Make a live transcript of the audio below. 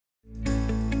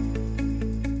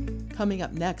Coming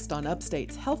up next on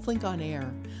Upstate's HealthLink on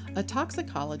Air, a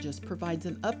toxicologist provides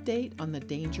an update on the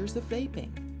dangers of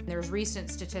vaping. There's recent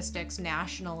statistics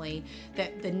nationally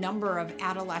that the number of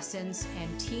adolescents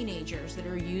and teenagers that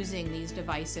are using these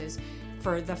devices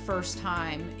for the first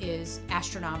time is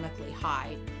astronomically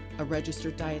high. A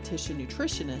registered dietitian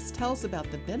nutritionist tells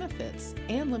about the benefits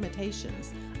and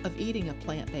limitations of eating a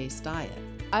plant-based diet.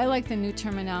 I like the new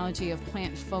terminology of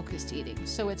plant-focused eating.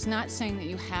 So it's not saying that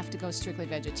you have to go strictly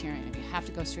vegetarian, or you have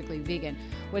to go strictly vegan.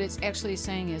 What it's actually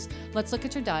saying is, let's look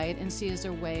at your diet and see is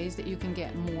there ways that you can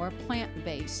get more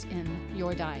plant-based in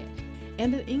your diet.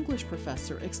 And an English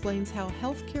professor explains how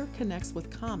healthcare connects with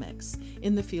comics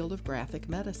in the field of graphic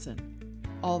medicine.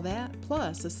 All that,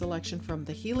 plus a selection from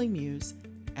the Healing Muse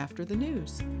after the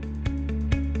news.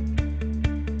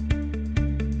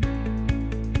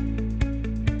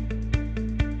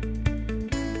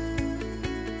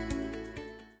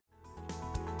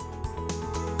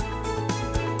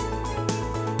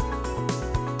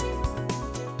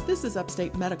 This is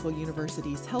Upstate Medical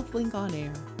University's HealthLink on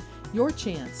Air, your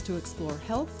chance to explore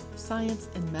health, science,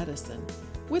 and medicine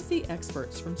with the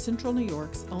experts from Central New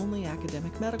York's only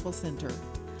academic medical center.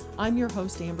 I'm your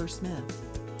host, Amber Smith.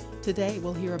 Today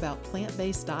we'll hear about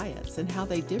plant-based diets and how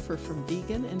they differ from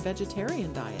vegan and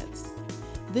vegetarian diets.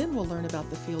 Then we'll learn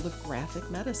about the field of graphic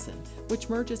medicine, which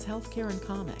merges healthcare and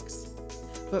comics.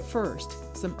 But first,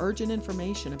 some urgent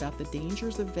information about the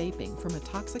dangers of vaping from a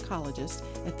toxicologist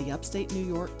at the Upstate New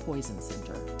York Poison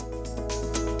Center.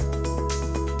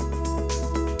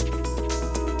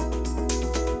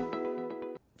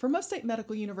 From Upstate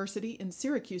Medical University in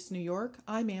Syracuse, New York,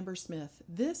 I'm Amber Smith.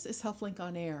 This is HealthLink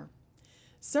on Air.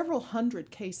 Several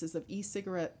hundred cases of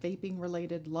e-cigarette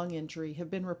vaping-related lung injury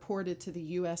have been reported to the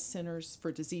U.S. Centers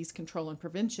for Disease Control and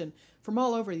Prevention from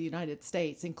all over the United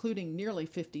States, including nearly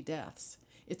 50 deaths.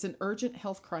 It's an urgent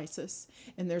health crisis,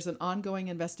 and there's an ongoing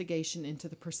investigation into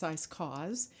the precise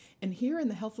cause. And here in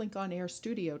the HealthLink on Air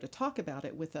studio to talk about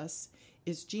it with us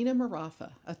is Jeanna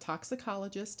Marraffa, a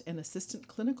toxicologist and assistant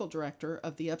clinical director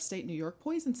of the Upstate New York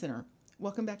Poison Center.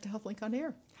 Welcome back to HealthLink on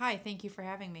Air. Hi, thank you for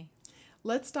having me.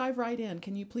 Let's dive right in.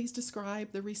 Can you please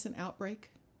describe the recent outbreak?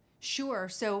 Sure.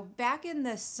 So back in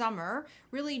the summer,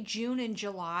 really June and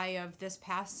July of this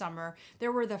past summer,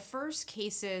 there were the first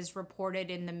cases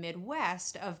reported in the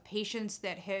Midwest of patients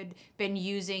that had been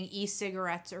using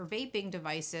e-cigarettes or vaping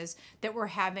devices that were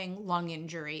having lung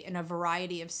injury and a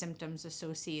variety of symptoms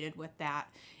associated with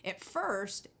that. At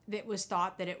first, it was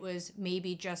thought that it was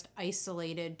maybe just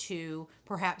isolated to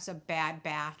perhaps a bad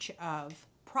batch of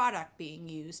product being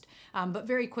used. But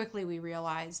very quickly we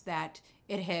realized that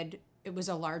it was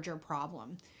a larger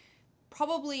problem.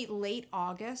 Probably late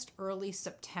August, early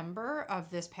September of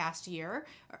this past year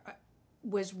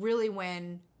was really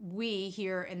when we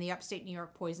here in the Upstate New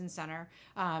York Poison Center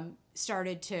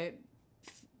started to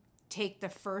take the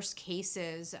first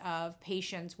cases of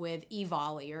patients with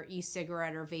e-volley or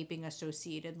e-cigarette or vaping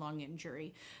associated lung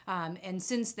injury. And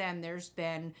since then, there's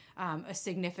been a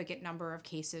significant number of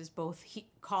cases, both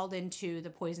called into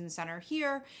the Poison Center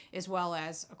here as well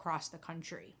as across the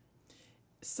country.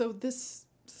 So this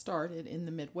started in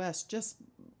the Midwest just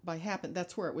by happen.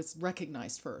 That's where it was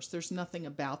recognized first. There's nothing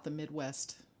about the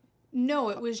Midwest. No,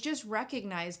 it was just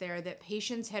recognized there that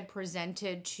patients had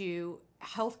presented to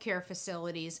healthcare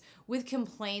facilities with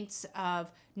complaints of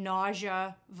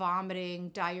nausea, vomiting,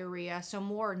 diarrhea, so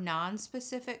more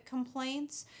non-specific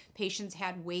complaints. Patients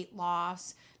had weight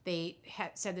loss. They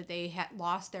had said that they had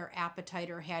lost their appetite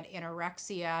or had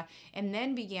anorexia, and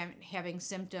then began having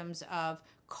symptoms of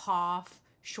cough,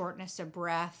 shortness of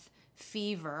breath,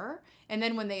 fever. And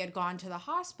then when they had gone to the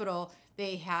hospital,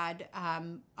 they had,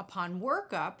 upon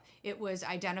workup, it was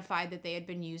identified that they had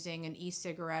been using an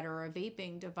e-cigarette or a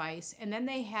vaping device. And then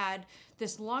they had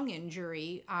this lung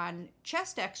injury on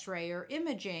chest x-ray or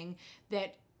imaging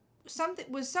that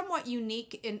was somewhat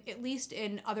unique, at least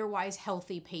in otherwise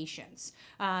healthy patients.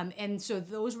 And so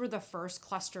those were the first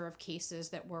cluster of cases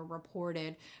that were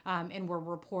reported and were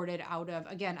reported out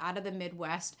of the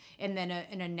Midwest. And then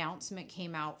an announcement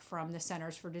came out from the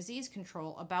Centers for Disease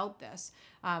Control about this.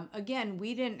 Again,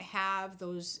 we didn't have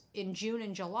those in June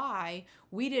and July.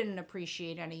 We didn't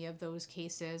appreciate any of those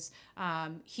cases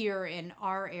here in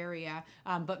our area,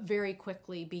 but very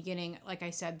quickly, beginning, like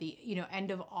I said, the end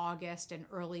of August and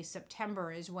early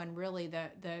September is when really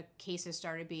the cases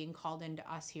started being called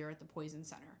into us here at the Poison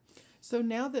Center. So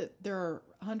now that there are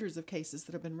hundreds of cases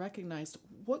that have been recognized,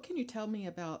 what can you tell me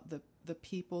about the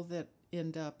people that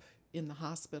end up in the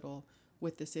hospital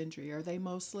with this injury? Are they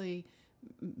mostly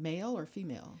male or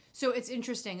female? So it's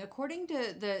interesting. According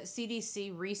to the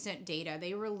CDC recent data,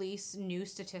 they release new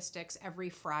statistics every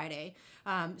Friday.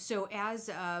 So as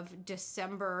of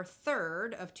December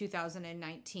 3rd of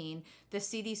 2019, the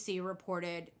CDC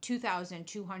reported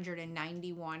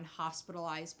 2,291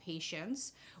 hospitalized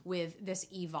patients with this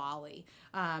EVALI.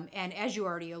 And as you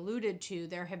already alluded to,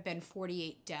 there have been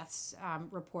 48 deaths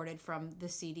reported from the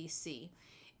CDC.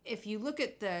 If you look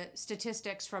at the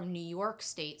statistics from New York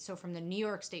State, so from the New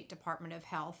York State Department of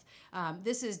Health,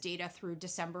 this is data through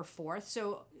December 4th,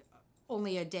 so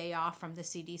only a day off from the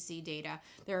CDC data.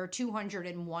 There are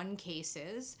 201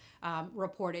 cases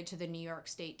reported to the New York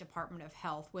State Department of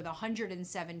Health, with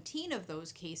 117 of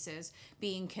those cases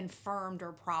being confirmed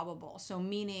or probable, so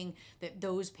meaning that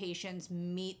those patients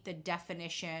meet the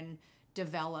definition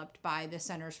developed by the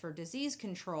Centers for Disease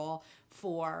Control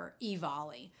for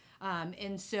EVALI.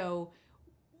 And so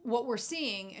what we're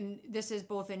seeing, and this is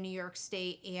both in New York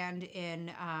State and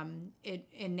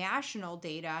in national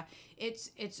data,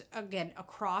 it's again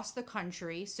across the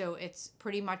country, so it's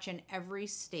pretty much in every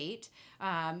state.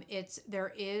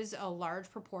 There is a large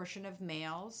proportion of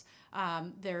males.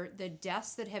 The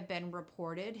deaths that have been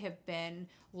reported have been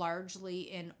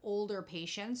largely in older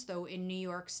patients, though in New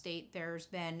York State there's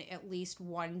been at least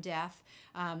one death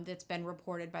that's been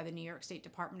reported by the New York State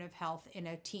Department of Health in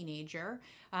a teenager.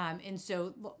 And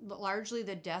so largely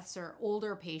the deaths are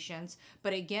older patients,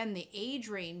 but again, the age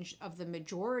range of the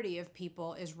majority of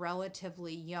people is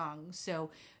relatively young. So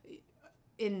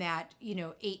in that,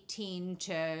 18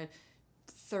 to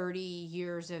 30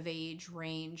 years of age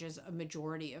range is a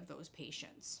majority of those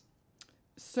patients.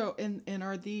 So, and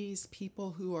are these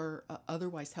people who are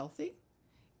otherwise healthy?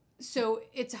 So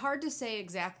it's hard to say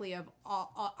exactly out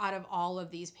of all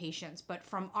of these patients, but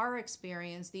from our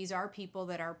experience, these are people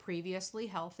that are previously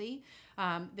healthy,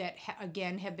 that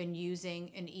again have been using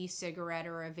an e-cigarette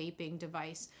or a vaping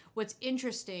device. What's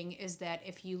interesting is that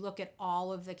if you look at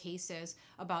all of the cases,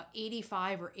 about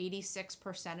 85 or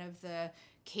 86% of the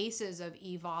cases of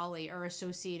EVALI are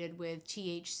associated with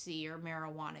THC or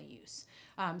marijuana use.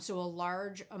 So a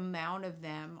large amount of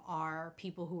them are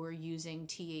people who are using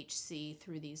THC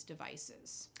through these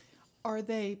devices. Are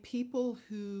they people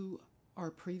who are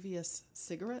previous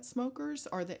cigarette smokers?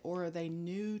 Or are they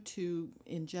new to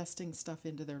ingesting stuff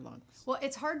into their lungs? Well,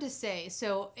 it's hard to say.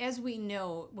 So as we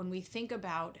know, when we think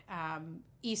about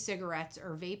e-cigarettes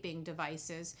or vaping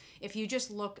devices, if you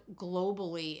just look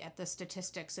globally at the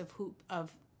statistics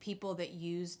of people that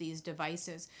use these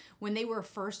devices, when they were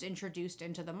first introduced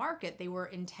into the market, they were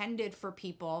intended for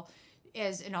people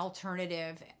as an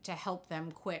alternative to help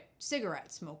them quit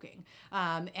cigarette smoking.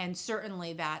 And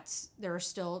certainly there are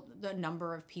still the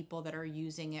number of people that are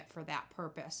using it for that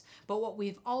purpose. But what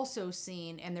we've also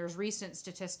seen, and there's recent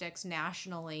statistics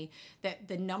nationally, that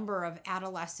the number of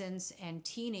adolescents and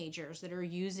teenagers that are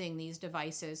using these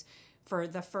devices for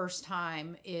the first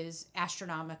time is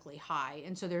astronomically high.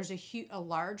 And so there's a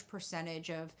large percentage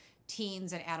of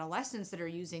teens and adolescents that are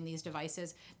using these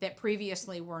devices that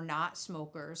previously were not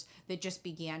smokers that just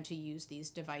began to use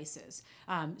these devices.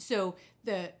 So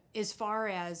as far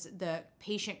as the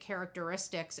patient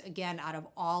characteristics, again, out of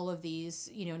all of these,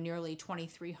 nearly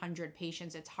 2,300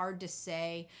 patients, it's hard to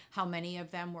say how many of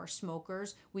them were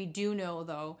smokers. We do know,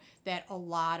 though, that a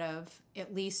lot of,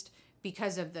 at least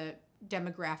because of the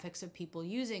demographics of people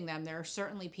using them, there are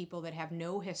certainly people that have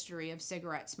no history of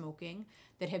cigarette smoking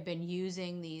that have been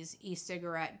using these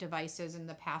e-cigarette devices in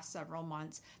the past several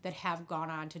months that have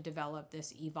gone on to develop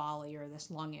this EVALI or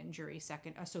this lung injury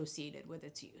associated with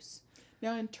its use.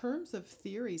 Now, in terms of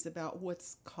theories about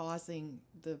what's causing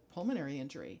the pulmonary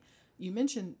injury, you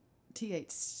mentioned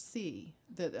THC,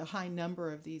 that a high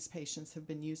number of these patients have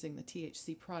been using the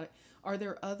THC product. Are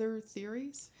there other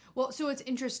theories? Well, so it's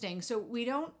interesting. So we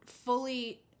don't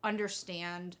fully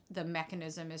understand the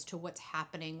mechanism as to what's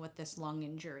happening with this lung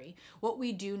injury. What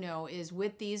we do know is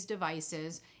with these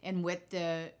devices and with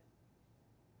the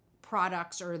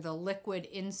products or the liquid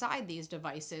inside these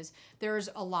devices, there's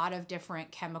a lot of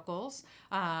different chemicals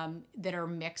that are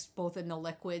mixed both in the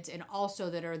liquids and also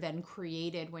that are then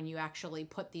created when you actually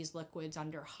put these liquids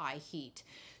under high heat.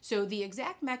 So the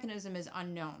exact mechanism is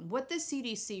unknown. What the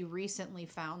CDC recently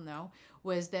found, though,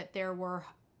 was that there were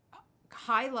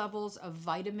high levels of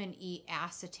vitamin E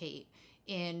acetate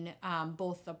in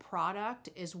both the product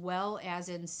as well as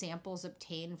in samples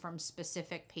obtained from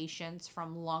specific patients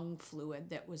from lung fluid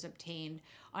that was obtained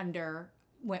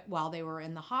while they were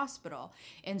in the hospital.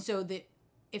 And so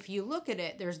if you look at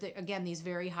it, there's, again, these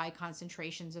very high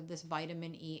concentrations of this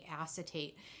vitamin E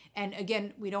acetate. And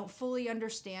again, we don't fully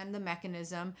understand the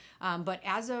mechanism, but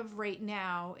as of right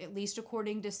now, at least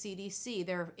according to CDC,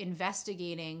 they're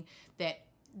investigating that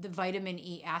the vitamin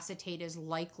E acetate is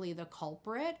likely the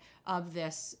culprit of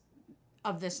this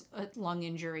lung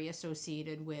injury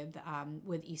associated with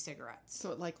e-cigarettes.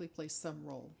 So it likely plays some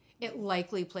role. It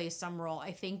likely plays some role.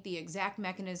 I think the exact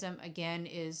mechanism, again,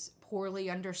 is poorly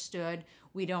understood.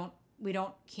 We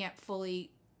can't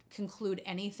fully conclude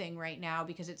anything right now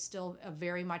because it's still a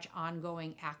very much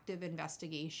ongoing active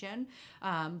investigation.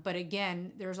 But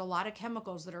again, there's a lot of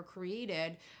chemicals that are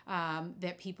created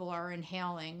that people are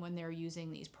inhaling when they're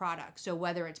using these products. So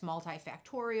whether it's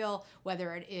multifactorial,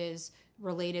 whether it is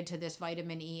related to this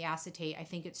vitamin E acetate, I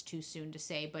think it's too soon to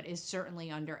say, but is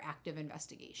certainly under active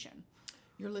investigation.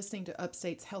 You're listening to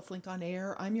Upstate's HealthLink on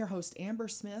Air. I'm your host, Amber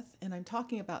Smith, and I'm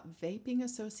talking about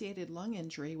vaping-associated lung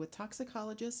injury with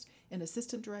toxicologist and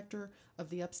assistant director of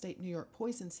the Upstate New York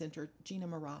Poison Center, Jeanna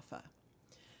Marraffa.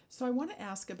 So I want to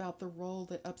ask about the role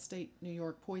that Upstate New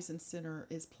York Poison Center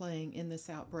is playing in this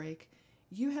outbreak.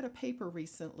 You had a paper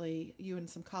recently, you and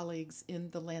some colleagues, in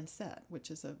the Lancet,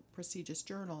 which is a prestigious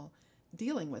journal,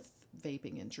 dealing with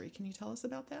vaping injury. Can you tell us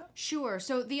about that? Sure.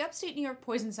 So the Upstate New York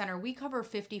Poison Center, we cover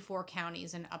 54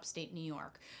 counties in upstate New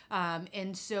York.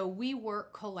 And so we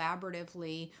work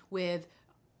collaboratively with,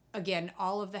 again,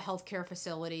 all of the healthcare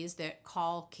facilities that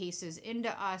call cases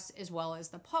into us, as well as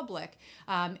the public.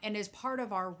 And as part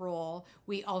of our role,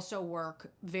 we also work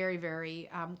very, very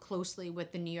closely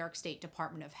with the New York State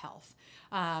Department of Health,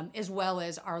 as well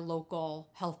as our local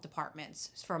health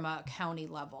departments from a county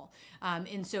level.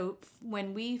 And so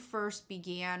when we first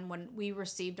began, when we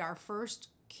received our first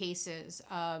cases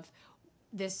of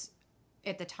this,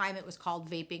 at the time it was called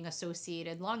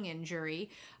vaping-associated lung injury,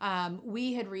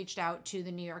 we had reached out to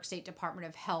the New York State Department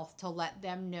of Health to let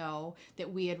them know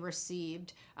that we had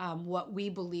received what we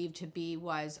believed to be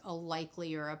was a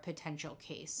likely or a potential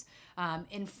case.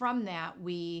 And from that,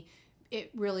 it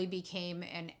really became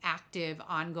an active,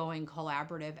 ongoing,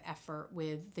 collaborative effort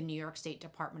with the New York State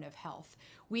Department of Health.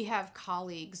 We have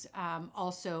colleagues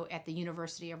also at the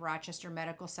University of Rochester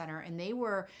Medical Center, and they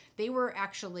were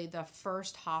actually the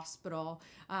first hospital,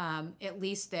 at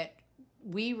least that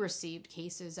we received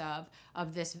cases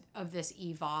of this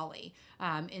E-volley.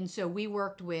 And so we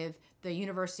worked with the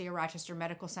University of Rochester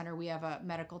Medical Center. We have a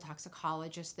medical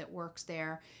toxicologist that works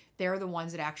there. They're the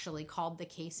ones that actually called the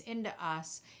case into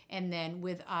us. And then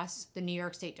with us, the New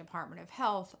York State Department of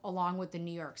Health, along with the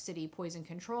New York City Poison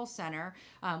Control Center,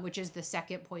 which is the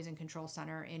second poison control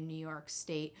center in New York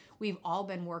State, we've all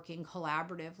been working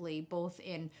collaboratively, both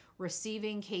in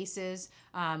receiving cases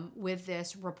with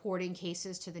this, reporting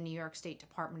cases to the New York State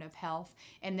Department of Health,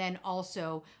 and then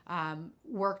also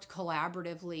worked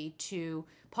collaboratively to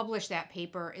publish that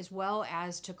paper, as well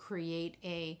as to create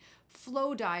a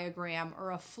flow diagram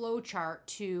or a flow chart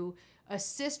to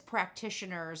assist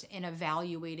practitioners in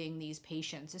evaluating these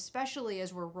patients, especially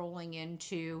as we're rolling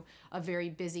into a very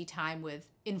busy time with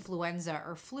influenza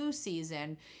or flu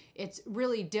season. It's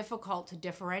really difficult to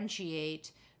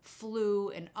differentiate flu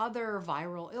and other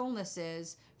viral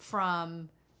illnesses from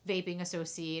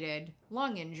vaping-associated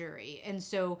lung injury. And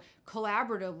so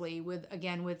collaboratively with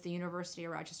the University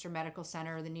of Rochester Medical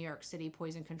Center, the New York City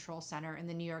Poison Control Center, and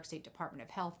the New York State Department of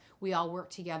Health, we all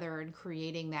work together in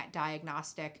creating that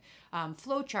diagnostic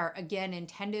flowchart, again,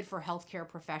 intended for healthcare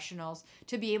professionals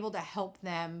to be able to help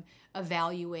them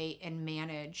evaluate and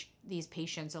manage these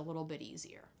patients a little bit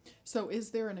easier. So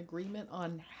is there an agreement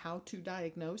on how to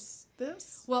diagnose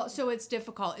this? Well, so it's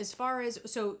difficult as far as,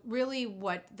 so really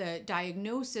what the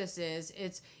diagnosis is,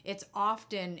 it's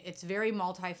very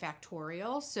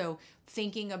multifactorial. So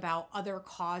thinking about other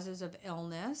causes of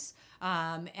illness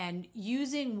and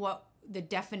using what the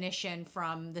definition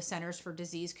from the Centers for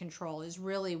Disease Control is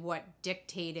really what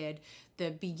dictated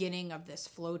the beginning of this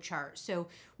flow chart. So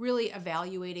really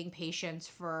evaluating patients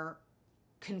for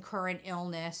concurrent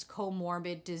illness,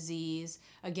 comorbid disease,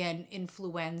 again,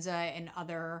 influenza and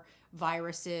other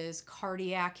viruses,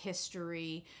 cardiac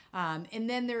history. And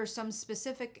then there are some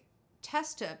specific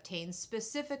tests to obtain,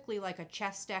 specifically like a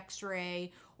chest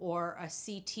x-ray or a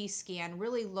CT scan,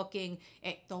 really looking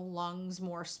at the lungs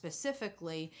more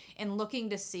specifically and looking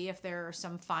to see if there are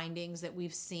some findings that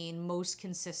we've seen most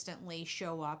consistently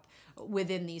show up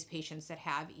within these patients that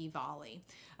have E-volley.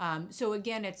 So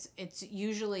again, it's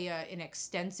usually an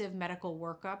extensive medical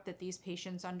workup that these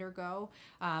patients undergo.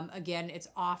 Again, it's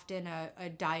often a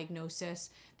diagnosis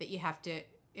that you have to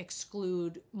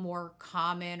exclude more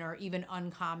common or even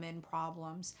uncommon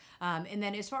problems. And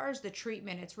then as far as the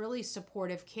treatment, it's really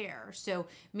supportive care. So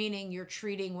meaning you're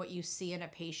treating what you see in a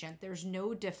patient. There's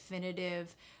no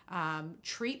definitive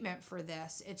treatment for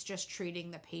this. It's just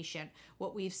treating the patient.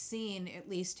 What we've seen, at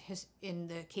least in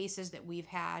the cases that we've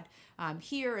had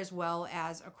here as well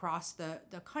as across the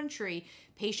country,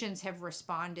 patients have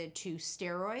responded to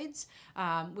steroids,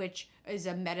 which is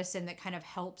a medicine that kind of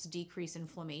helps decrease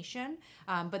inflammation.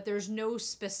 But there's no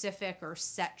specific or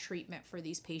set treatment for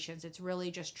these patients. It's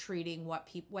really just treating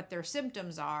what their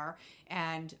symptoms are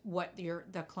and what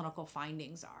the clinical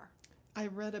findings are. I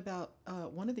read about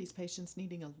one of these patients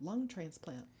needing a lung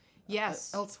transplant.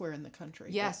 Yes. Elsewhere in the country.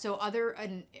 Yeah. So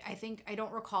and I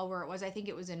don't recall where it was. I think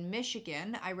it was in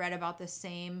Michigan. I read about the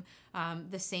same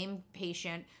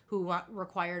patient who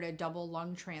required a double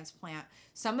lung transplant.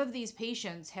 Some of these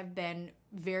patients have been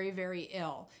very, very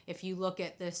ill. If you look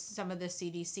at some of the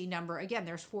CDC number, again,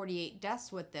 there's 48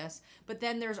 deaths with this, but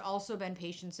then there's also been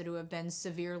patients who have been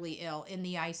severely ill in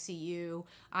the ICU,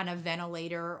 on a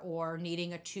ventilator, or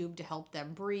needing a tube to help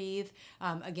them breathe.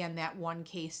 Again, that one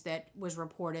case that was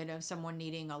reported of someone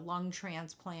needing a lung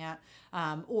transplant,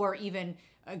 or even,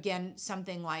 again,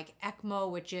 something like ECMO,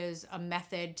 which is a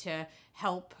method to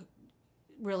help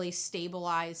really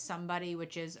stabilize somebody,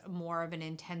 which is more of an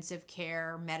intensive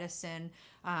care medicine.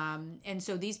 And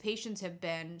so some of these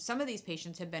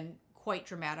patients have been quite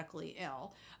dramatically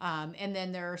ill. And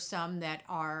then there are some that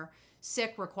are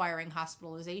sick, requiring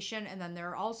hospitalization. And then there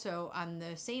are also, on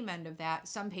the same end of that,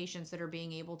 some patients that are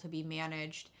being able to be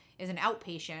managed as an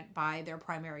outpatient by their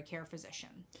primary care physician.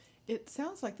 It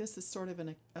sounds like this is sort of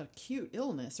an acute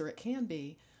illness, or it can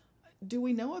be. Do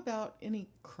we know about any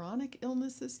chronic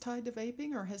illnesses tied to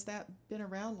vaping, or has that been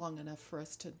around long enough for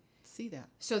us to see that?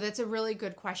 So that's a really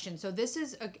good question. So this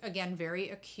is, again, very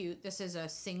acute. This is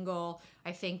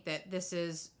I think that this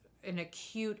is an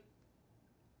acute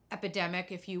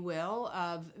epidemic, if you will,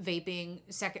 of vaping,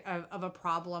 of a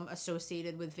problem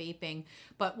associated with vaping.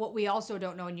 But what we also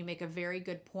don't know, and you make a very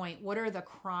good point, what are the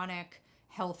chronic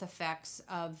health effects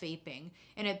of vaping?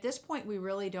 And at this point, we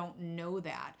really don't know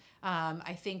that.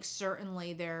 I think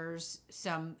certainly there's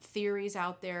some theories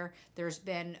out there. There's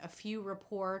been a few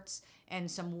reports and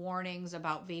some warnings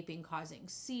about vaping causing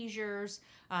seizures.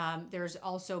 There's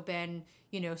also been,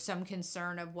 some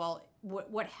concern of, well,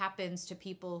 what happens to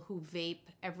people who vape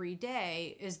every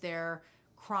day? Is there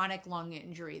chronic lung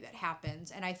injury that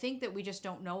happens? And I think that we just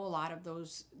don't know a lot of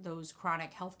those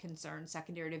chronic health concerns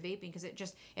secondary to vaping, because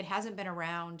it hasn't been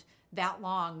around that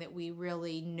long that we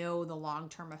really know the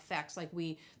long-term effects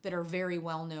that are very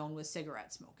well known with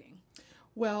cigarette smoking.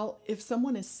 Well, if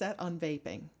someone is set on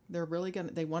vaping,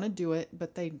 they want to do it,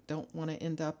 but they don't want to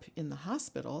end up in the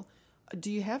hospital. Do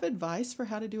you have advice for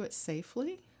how to do it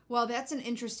safely? Well, that's an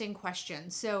interesting question.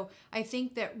 So I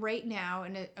think that right now,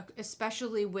 and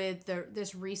especially with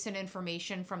this recent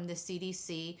information from the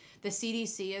CDC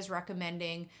is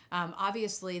recommending,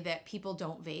 obviously, that people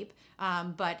don't vape,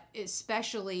 but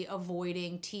especially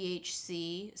avoiding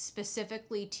THC,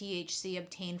 specifically THC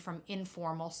obtained from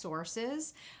informal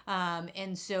sources.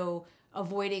 And so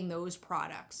avoiding those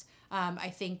products. I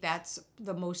think that's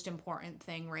the most important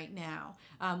thing right now.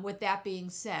 With that being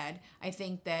said, I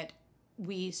think that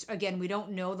we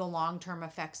don't know the long-term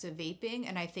effects of vaping.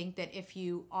 And I think that if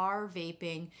you are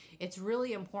vaping, it's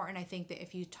really important, I think, that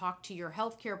if you talk to your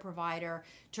healthcare provider,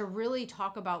 to really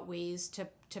talk about ways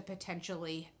to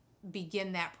potentially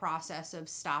begin that process of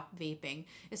stop vaping,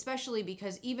 especially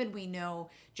because even we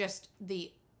know just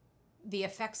the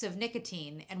effects of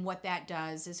nicotine and what that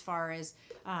does as far as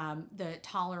the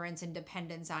tolerance and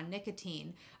dependence on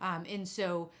nicotine. And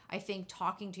so I think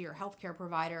talking to your healthcare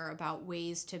provider about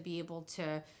ways to be able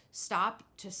to stop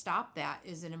that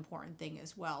is an important thing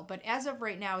as well. But as of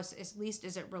right now, at least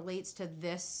as it relates to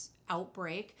this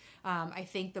outbreak, I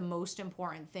think the most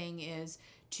important thing is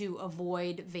to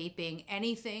avoid vaping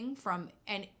anything from,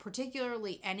 and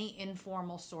particularly any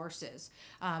informal sources.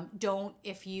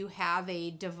 If you have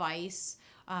a device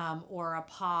or a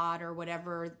pod or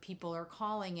whatever people are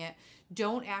calling it,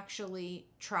 don't actually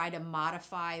try to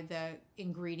modify the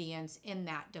ingredients in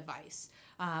that device.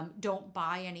 Don't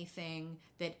buy anything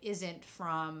that isn't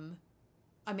from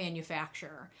a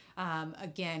manufacturer.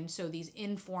 Again, so these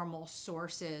informal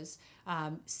sources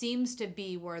seems to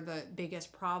be where the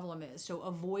biggest problem is. So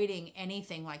avoiding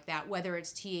anything like that, whether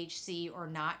it's THC or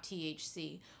not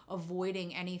THC,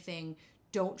 avoiding anything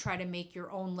don't try to make your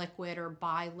own liquid or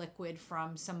buy liquid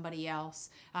from somebody else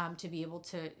to be able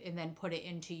to, and then put it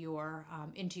into your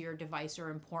device, or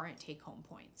important take-home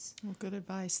points. Well, good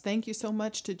advice. Thank you so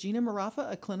much to Jeanna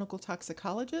Marraffa, a clinical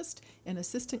toxicologist and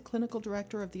assistant clinical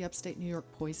director of the Upstate New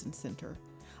York Poison Center.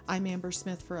 I'm Amber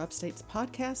Smith for Upstate's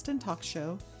podcast and talk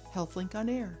show, HealthLink on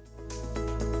Air.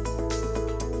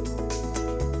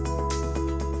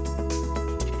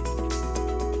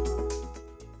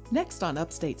 Next on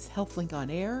Upstate's HealthLink on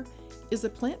Air, is a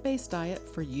plant-based diet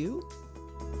for you?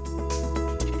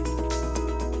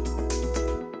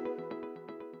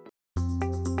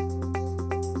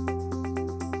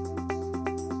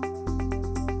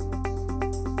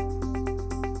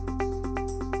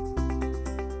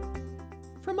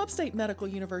 From Upstate Medical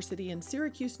University in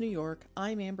Syracuse, New York,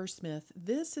 I'm Amber Smith.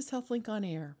 This is HealthLink on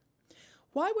Air.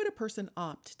 Why would a person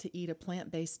opt to eat a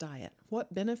plant-based diet?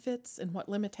 What benefits and what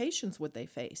limitations would they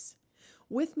face?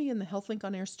 With me in the HealthLink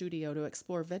on Air studio to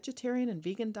explore vegetarian and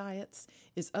vegan diets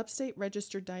is Upstate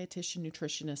registered dietitian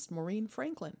nutritionist Maureen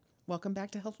Franklin. Welcome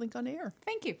back to HealthLink on Air.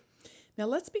 Thank you. Now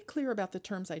let's be clear about the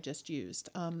terms I just used.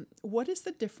 What is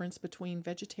the difference between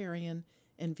vegetarian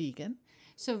and vegan?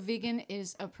 So vegan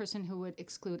is a person who would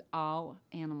exclude all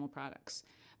animal products.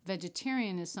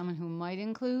 Vegetarian is someone who might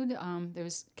include,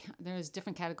 there's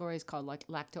different categories called like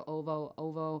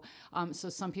lacto-ovo. So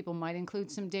some people might include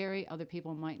some dairy, other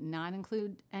people might not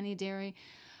include any dairy.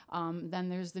 Then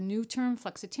there's the new term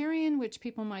flexitarian, which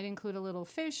people might include a little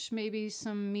fish, maybe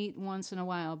some meat once in a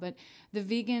while. But the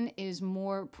vegan is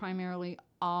more primarily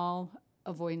all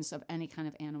avoidance of any kind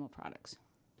of animal products.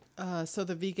 So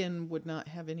the vegan would not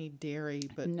have any dairy,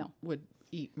 but No. would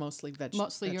eat mostly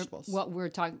vegetables. What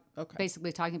we're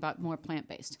basically talking about, more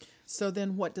plant-based. So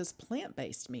then what does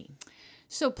plant-based mean?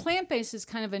 So plant-based is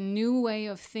kind of a new way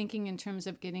of thinking in terms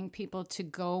of getting people to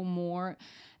go more.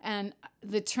 And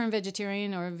the term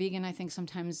vegetarian or vegan, I think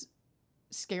sometimes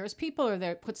scares people or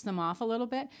that puts them off a little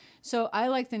bit. So I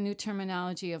like the new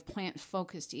terminology of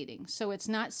plant-focused eating. So it's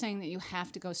not saying that you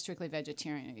have to go strictly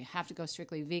vegetarian or you have to go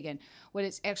strictly vegan. What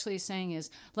it's actually saying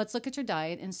is, let's look at your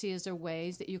diet and see is there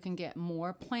ways that you can get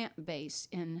more plant-based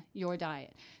in your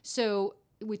diet. So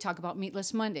we talk about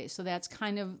Meatless Mondays, so that's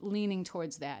kind of leaning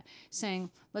towards that,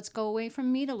 saying let's go away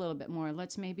from meat a little bit more.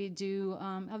 Let's maybe do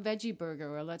a veggie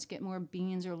burger, or let's get more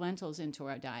beans or lentils into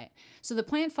our diet. So the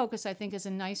plant focus, I think, is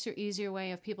a nicer, easier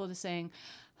way of people to saying,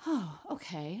 oh,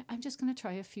 okay, I'm just going to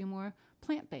try a few more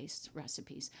plant-based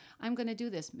recipes. I'm going to do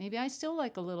this. Maybe I still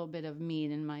like a little bit of meat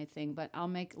in my thing, but I'll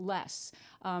make less.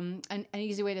 An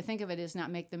easy way to think of it is not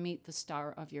make the meat the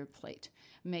star of your plate.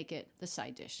 Make it the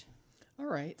side dish. All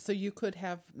right, so you could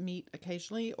have meat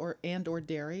occasionally, or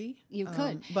dairy. You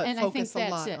could, but and focus I think a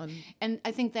that's lot it. on. And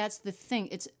I think that's the thing.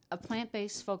 It's a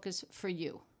plant-based focus for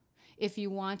you. If you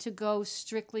want to go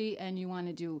strictly and you want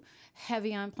to do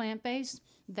heavy on plant-based,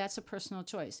 that's a personal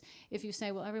choice. If you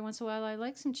say, well, every once in a while I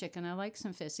like some chicken, I like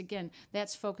some fish, again,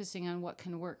 that's focusing on what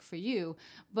can work for you.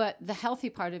 But the healthy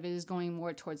part of it is going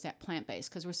more towards that plant-based,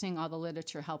 because we're seeing all the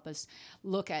literature help us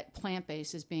look at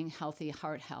plant-based as being healthy,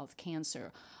 heart health,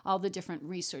 cancer, all the different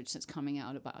research that's coming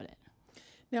out about it.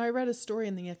 Now, I read a story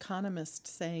in The Economist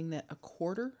saying that a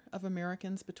quarter of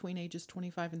Americans between ages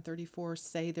 25 and 34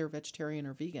 say they're vegetarian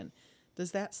or vegan.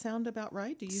 Does that sound about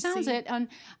right? Do you Sounds see it.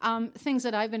 And things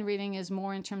that I've been reading is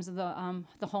more in terms of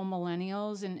the whole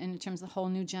millennials and in terms of the whole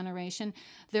new generation.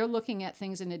 They're looking at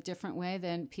things in a different way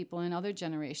than people in other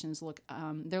generations look.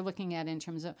 They're looking at it in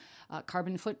terms of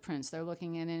carbon footprints. They're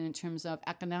looking at it in terms of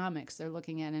economics. They're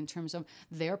looking at it in terms of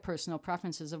their personal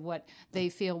preferences of what they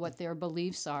feel, what their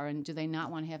beliefs are, and do they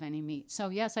not want to have any meat. So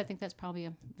yes, I think that's probably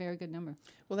a very good number.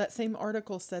 Well, that same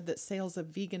article said that sales of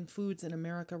vegan foods in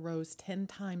America rose 10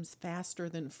 times faster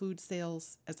than food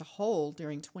sales as a whole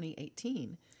during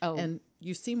 2018. Oh. And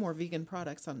you see more vegan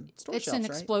products on store It's shelves, an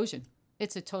right? explosion.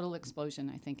 It's a total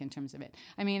explosion, I think, in terms of it.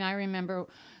 I mean, I remember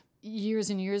years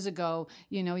and years ago,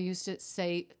 you used to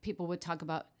say, people would talk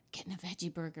about getting a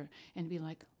veggie burger and be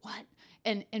like, what?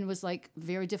 And it was like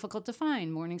very difficult to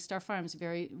find. Morningstar Farms,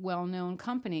 very well-known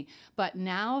company. But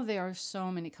now there are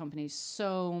so many companies,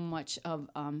 so much of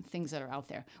things that are out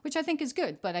there, which I think is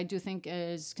good. But I do think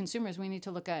as consumers, we need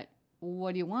to look at,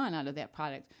 what do you want out of that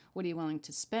product? What are you willing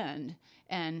to spend?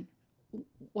 And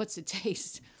what's it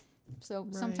taste? So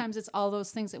Right. sometimes it's all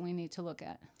those things that we need to look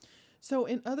at. So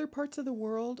in other parts of the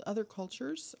world, other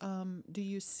cultures, do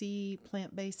you see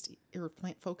plant-based or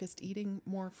plant-focused eating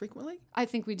more frequently? I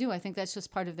think we do. I think that's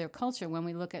just part of their culture. When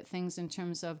we look at things in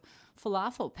terms of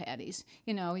falafel patties,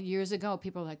 years ago,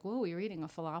 people were like, whoa, you're eating a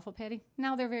falafel patty?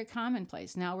 Now they're very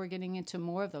commonplace. Now we're getting into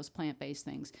more of those plant-based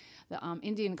things. The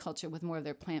Indian culture with more of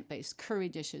their plant-based curry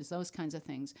dishes, those kinds of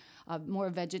things. More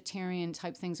vegetarian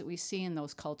type things that we see in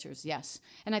those cultures, yes.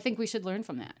 And I think we should learn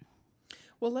from that.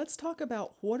 Well, let's talk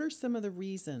about what are some of the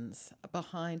reasons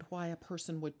behind why a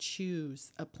person would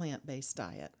choose a plant-based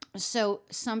diet. So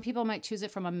some people might choose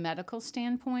it from a medical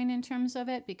standpoint in terms of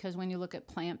it, because when you look at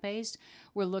plant-based,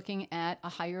 we're looking at a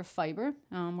higher fiber.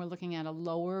 We're looking at a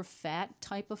lower fat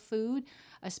type of food,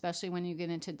 especially when you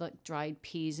get into like dried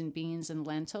peas and beans and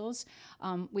lentils.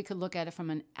 We could look at it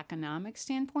from an economic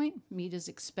standpoint. Meat is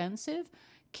expensive.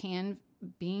 Canned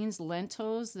beans,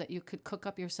 lentils that you could cook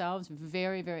up yourselves,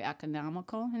 very, very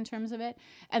economical in terms of it.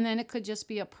 And then it could just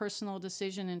be a personal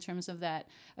decision in terms of that,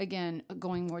 again,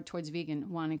 going more towards vegan,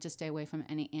 wanting to stay away from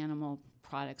any animal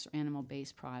products or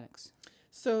animal-based products.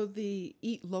 So the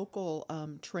eat local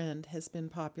trend has been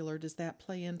popular. Does that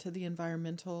play into the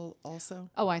environmental also?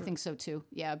 Oh, I think so too.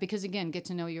 Yeah, because again, get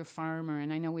to know your farmer,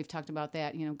 and I know we've talked about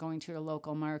that. Going to your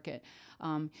local market.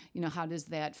 How does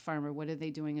that farmer? What are they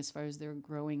doing as far as their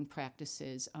growing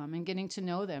practices? And getting to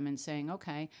know them and saying,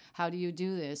 okay, how do you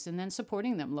do this? And then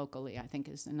supporting them locally, I think,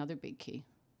 is another big key.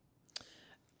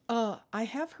 I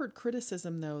have heard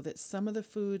criticism, though, that some of the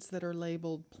foods that are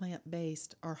labeled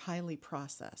plant-based are highly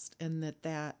processed and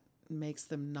that makes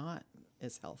them not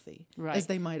as healthy as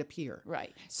they might appear.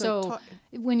 Right. So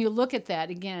when you look at that,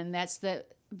 again, that's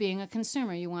being a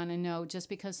consumer. You want to know, just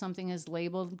because something is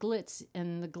labeled glitz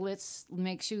and the glitz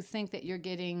makes you think that you're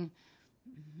getting,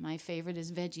 my favorite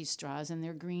is veggie straws, and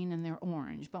they're green and they're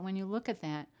orange. But when you look at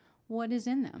that, what is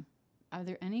in them? Are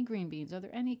there any green beans? Are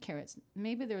there any carrots?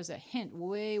 Maybe there's a hint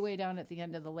way, way down at the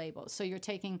end of the label. So you're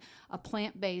taking a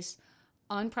plant-based,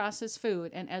 unprocessed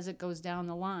food, and as it goes down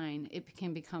the line, it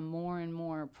can become more and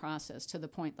more processed to the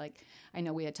point, like I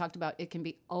know we had talked about, it can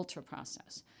be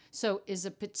ultra-processed. So is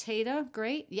a potato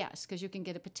great? Yes, because you can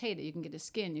get a potato. You can get a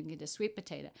skin. You can get a sweet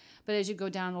potato. But as you go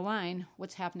down the line,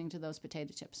 what's happening to those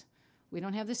potato chips? We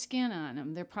don't have the skin on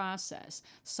them. They're processed.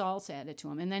 Salt's added to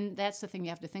them. And then that's the thing you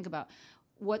have to think about.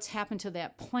 What's happened to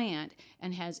that plant,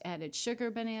 and has added sugar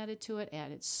been added to it,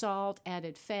 added salt,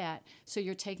 added fat, so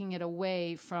you're taking it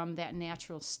away from that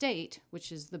natural state,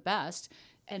 which is the best,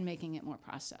 and making it more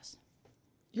processed.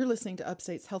 You're listening to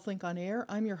Upstate's HealthLink on Air.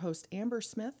 I'm your host, Amber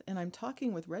Smith, and I'm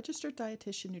talking with registered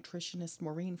dietitian nutritionist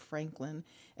Maureen Franklin,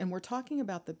 and we're talking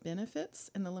about the benefits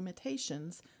and the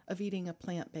limitations of eating a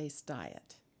plant-based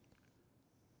diet.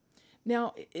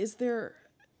 Now,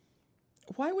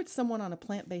 why would someone on a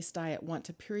plant-based diet want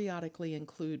to periodically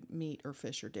include meat or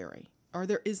fish or dairy?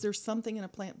 Is there something in a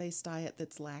plant-based diet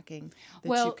that's lacking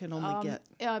that you can only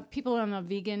get? People on a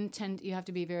vegan you have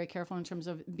to be very careful in terms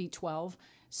of B12.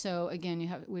 So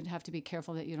again, would have to be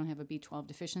careful that you don't have a B12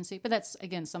 deficiency. But that's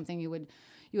again something you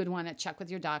would want to check with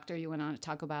your doctor. You would want to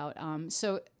talk about.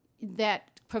 So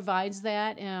that provides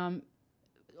that.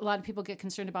 A lot of people get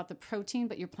concerned about the protein,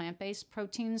 but your plant-based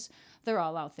proteins, they're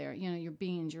all out there. Your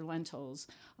beans, your lentils,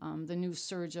 the new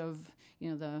surge of,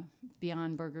 the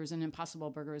Beyond Burgers and Impossible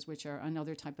Burgers, which are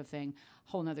another type of thing,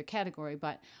 whole nother category.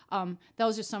 But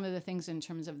those are some of the things in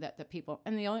terms of that people.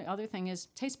 And the only other thing is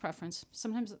taste preference.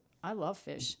 Sometimes I love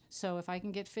fish. So if I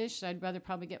can get fish, I'd rather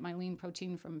probably get my lean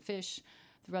protein from fish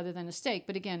rather than a steak.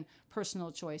 But again,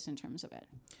 personal choice in terms of it.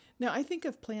 Now, I think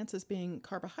of plants as being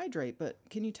carbohydrate, but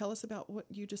can you tell us about what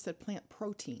you just said, plant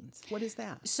proteins? What is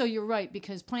that? So you're right,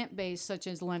 because plant-based, such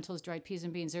as lentils, dried peas,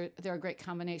 and beans, they're a great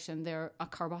combination. They're a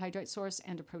carbohydrate source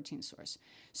and a protein source.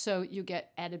 So you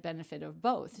get added benefit of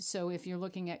both. So if you're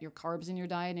looking at your carbs in your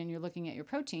diet and you're looking at your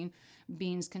protein,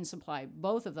 beans can supply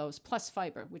both of those, plus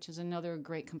fiber, which is another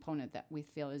great component that we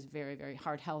feel is very, very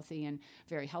heart-healthy and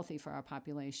very healthy for our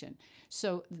population.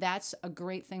 So that's a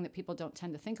great thing that people don't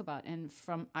tend to think about. And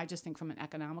I just think from an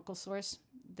economical source,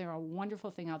 they're a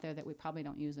wonderful thing out there that we probably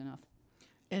don't use enough.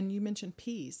 And you mentioned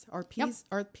peas. Are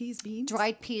peas beans?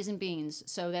 Dried peas and beans.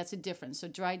 So that's a difference. So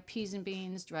dried peas and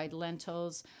beans, dried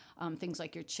lentils, things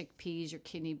like your chickpeas, your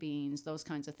kidney beans, those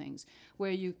kinds of things.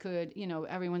 Where you could,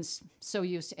 everyone's so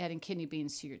used to adding kidney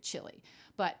beans to your chili.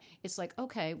 But it's like,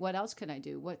 okay, what else can I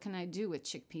do? What can I do with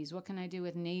chickpeas? What can I do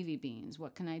with navy beans?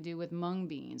 What can I do with mung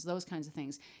beans? Those kinds of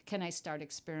things. Can I start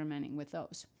experimenting with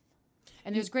those?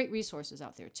 And there's great resources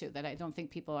out there, too, that I don't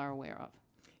think people are aware of.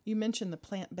 You mentioned the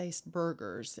plant-based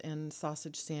burgers and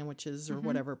sausage sandwiches or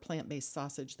whatever plant-based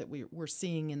sausage that we're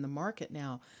seeing in the market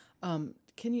now.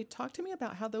 Can you talk to me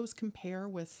about how those compare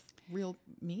with real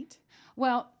meat?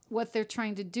 Well, what they're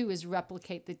trying to do is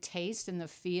replicate the taste and the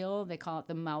feel. They call it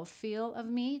the mouth feel of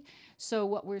meat. So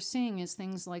what we're seeing is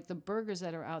things like the burgers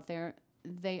that are out there,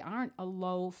 they aren't a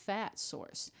low-fat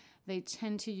source. They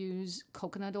tend to use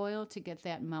coconut oil to get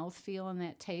that mouth feel and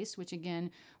that taste, which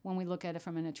again, when we look at it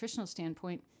from a nutritional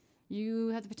standpoint, you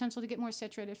have the potential to get more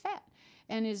saturated fat.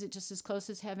 And is it just as close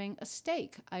as having a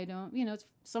steak? I don't,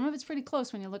 some of it's pretty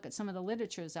close when you look at some of the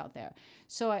literatures out there.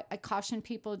 So I caution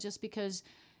people just because,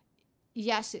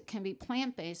 yes, it can be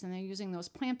plant-based and they're using those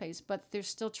plant-based, but they're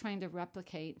still trying to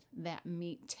replicate that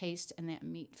meat taste and that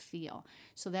meat feel.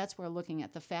 So that's where we're looking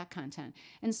at the fat content.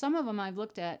 And some of them I've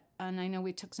looked at, and I know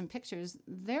we took some pictures,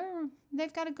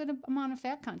 they've got a good amount of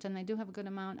fat content. They do have a good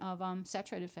amount of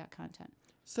saturated fat content.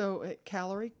 So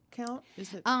calorie count,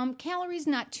 is it? Calories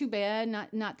not too bad,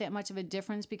 not that much of a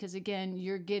difference because again,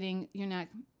 you're getting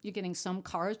some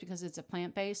carbs because it's a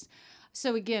plant-based.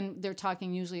 So again, they're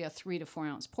talking usually a 3 to 4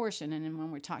 ounce portion, and then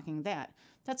when we're talking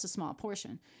that's a small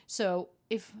portion. So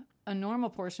if a normal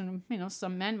portion,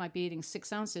 some men might be eating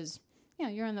 6 ounces,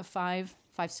 you're in the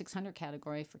 600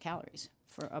 category for calories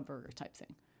for a burger type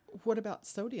thing. What about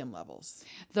sodium levels?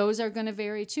 Those are going to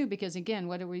vary too because, again,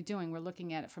 what are we doing? We're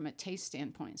looking at it from a taste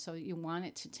standpoint. So you want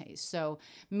it to taste. So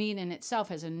meat in itself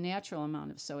has a natural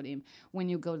amount of sodium. When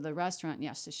you go to the restaurant,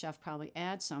 yes, the chef probably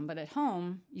adds some. But at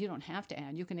home, you don't have to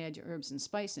add. You can add your herbs and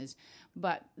spices.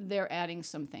 But they're adding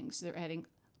some things. They're adding,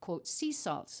 quote, sea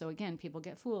salt. So, again, people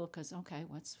get fooled because, okay,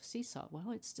 what's sea salt?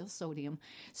 Well, it's still sodium.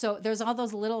 So there's all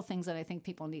those little things that I think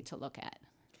people need to look at.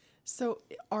 So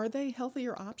are they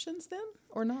healthier options then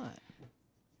or not?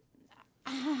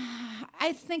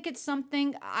 I think it's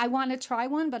something, I want to try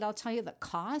one, but I'll tell you the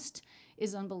cost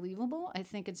is unbelievable. I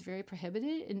think it's very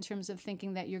prohibited in terms of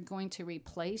thinking that you're going to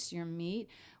replace your meat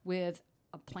with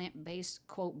a plant-based,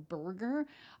 quote, burger.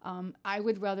 I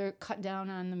would rather cut down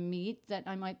on the meat that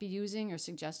I might be using or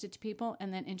suggest it to people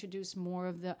and then introduce more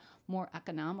of the more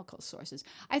economical sources.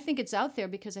 I think it's out there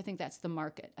because I think that's the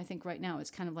market. I think right now it's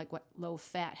kind of like what low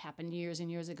fat happened years and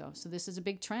years ago. So this is a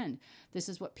big trend. This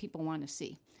is what people want to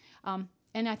see.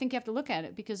 And I think you have to look at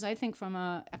it because I think from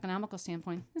an economical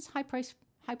standpoint, it's a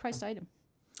high-priced item.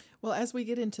 Well, as we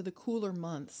get into the cooler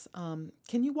months,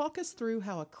 can you walk us through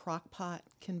how a crock pot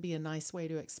can be a nice way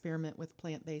to experiment with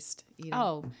plant-based eating?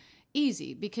 Oh,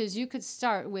 easy, because you could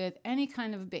start with any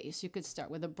kind of base. You could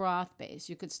start with a broth base.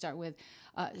 You could start with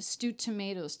stewed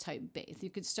tomatoes type base.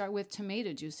 You could start with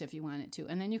tomato juice if you wanted to.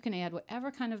 And then you can add whatever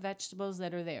kind of vegetables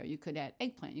that are there. You could add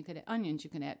eggplant. You could add onions.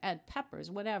 You could add peppers,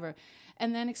 whatever.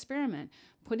 And then experiment.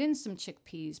 Put in some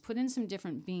chickpeas. Put in some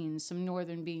different beans, some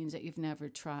northern beans that you've never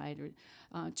tried.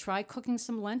 Or try cooking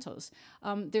some lentils.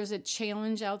 There's a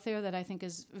challenge out there that I think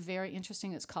is very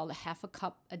interesting. It's called a half a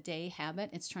cup a day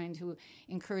habit. It's trying to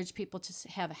encourage people to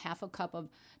have a half a cup of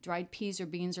dried peas or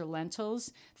beans or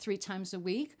lentils 3 times a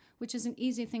week, which is an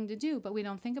easy thing to do, but we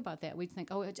don't think about that. We think,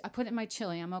 oh, I put it in my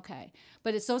chili, I'm okay.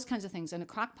 But it's those kinds of things, and a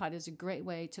crock pot is a great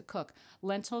way to cook.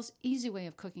 Lentils, easy way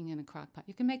of cooking in a crock pot.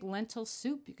 You can make lentil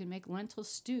soup, you can make lentil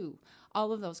stew,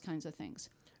 all of those kinds of things.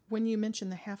 When you mention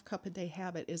the half cup a day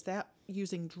habit, is that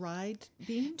using dried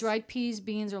beans? Dried peas,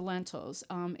 beans, or lentils.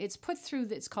 It's put through,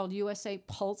 it's called USA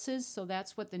Pulses, so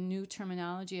that's what the new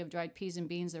terminology of dried peas and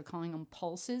beans, they're calling them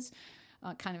pulses.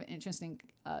 Kind of interesting,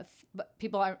 but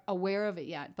people aren't aware of it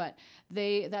yet. But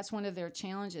that's one of their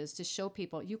challenges, to show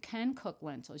people you can cook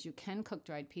lentils, you can cook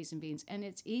dried peas and beans, and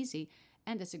it's easy,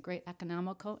 and it's a great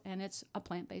economical, and it's a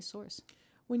plant-based source.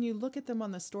 When you look at them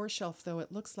on the store shelf, though,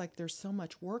 it looks like there's so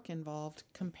much work involved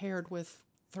compared with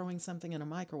throwing something in a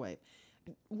microwave.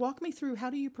 Walk me through, how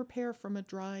do you prepare from a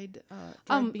dried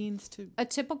beans to... A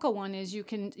typical one is you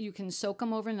can soak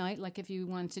them overnight. Like if you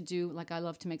want to do, like I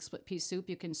love to make split pea soup,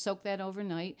 you can soak that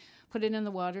overnight, put it in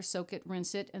the water, soak it,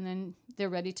 rinse it, and then they're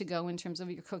ready to go in terms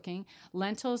of your cooking.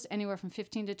 Lentils, anywhere from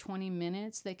 15 to 20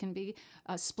 minutes. They can be,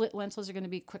 split lentils are going to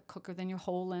be quick cooker than your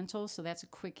whole lentils, so that's a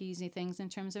quick, easy things in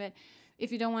terms of it.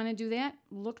 If you don't want to do that,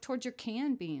 look towards your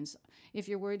canned beans. If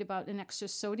you're worried about an extra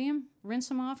sodium, rinse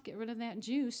them off, get rid of that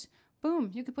juice.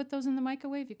 Boom, you could put those in the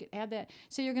microwave. You could add that.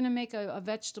 Say you're going to make a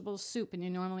vegetable soup and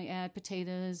you normally add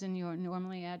potatoes and you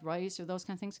normally add rice or those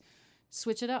kind of things.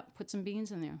 Switch it up. Put some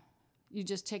beans in there. You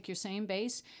just take your same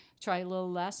base, try a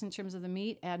little less in terms of the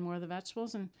meat, add more of the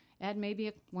vegetables, and add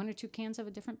maybe 1 or 2 cans of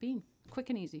a different bean. Quick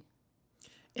and easy.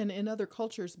 And in other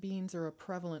cultures, beans are a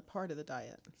prevalent part of the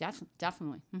diet.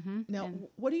 Definitely. Mm-hmm. Now,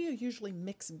 what do you usually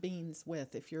mix beans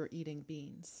with if you're eating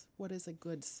beans? What is a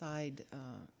good side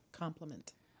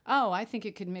complement? Oh, I think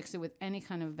you could mix it with any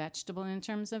kind of vegetable in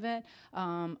terms of it.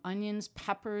 Onions,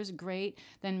 peppers, great.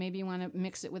 Then maybe you want to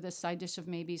mix it with a side dish of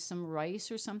maybe some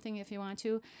rice or something if you want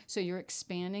to. So you're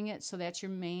expanding it, so that's your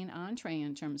main entree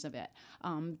in terms of it.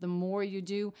 The more you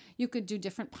do, you could do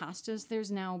different pastas.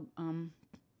 There's now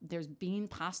there's bean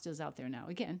pastas out there now.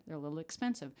 Again, they're a little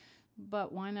expensive.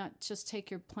 But why not just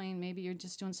take your plain, maybe you're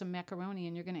just doing some macaroni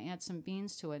and you're going to add some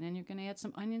beans to it, and you're going to add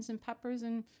some onions and peppers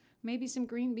and maybe some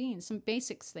green beans, some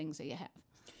basics things that you have.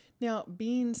 Now,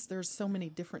 beans, there's so many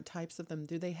different types of them.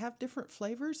 Do they have different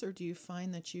flavors, or do you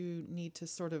find that you need to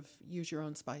sort of use your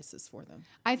own spices for them?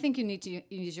 I think you need to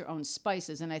use your own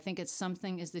spices, and I think it's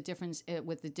something is the difference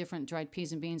with the different dried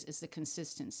peas and beans is the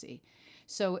consistency.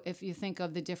 So if you think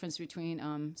of the difference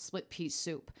between split pea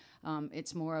soup,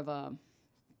 it's more of a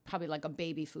probably like a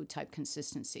baby food type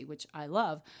consistency, which I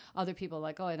love. Other people are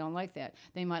like, oh, I don't like that.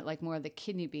 They might like more of the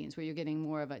kidney beans, where you're getting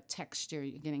more of a texture,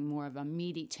 you're getting more of a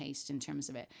meaty taste in terms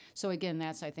of it. So again,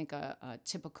 that's, I think, a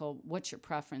typical, what's your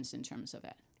preference in terms of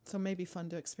it? So maybe fun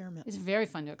to experiment. It's very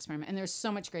fun to experiment, and there's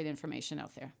so much great information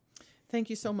out there.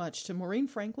 Thank you so much to Maureen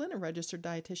Franklin, a registered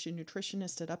dietitian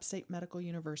nutritionist at Upstate Medical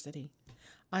University.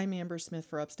 I'm Amber Smith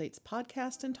for Upstate's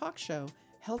podcast and talk show,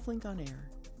 HealthLink on Air.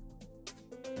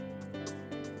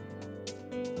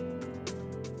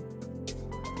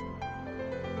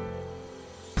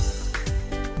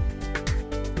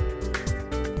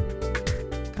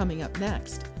 Coming up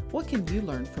next, what can you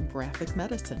learn from graphic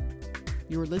medicine?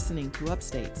 You're listening to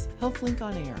Upstate's HealthLink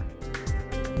on Air.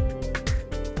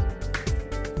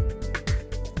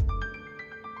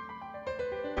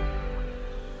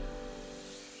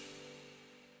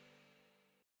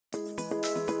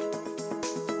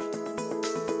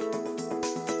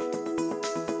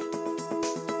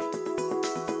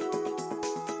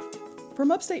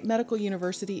 From Upstate Medical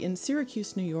University in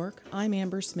Syracuse, New York, I'm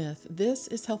Amber Smith. This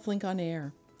is HealthLink on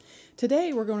Air.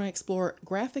 Today, we're going to explore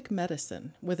graphic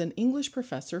medicine with an English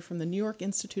professor from the New York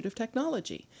Institute of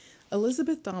Technology.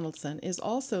 Elizabeth Donaldson is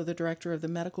also the director of the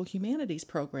Medical Humanities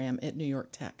program at New York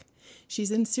Tech. She's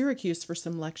in Syracuse for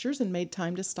some lectures and made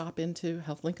time to stop into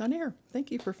HealthLink on Air. Thank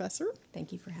you, Professor.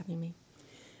 Thank you for having me.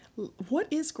 What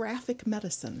is graphic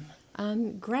medicine?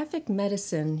 Graphic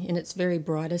medicine, in its very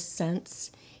broadest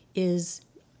sense, is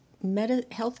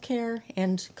healthcare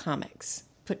and comics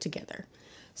put together.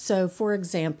 So, for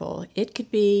example, it could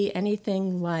be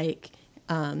anything like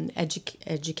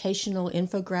educational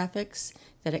infographics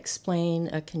that explain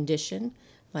a condition,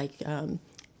 like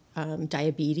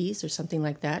diabetes or something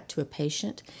like that, to a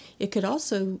patient. It could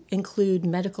also include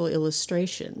medical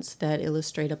illustrations that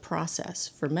illustrate a process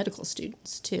for medical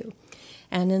students, too.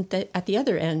 And at the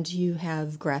other end, you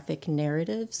have graphic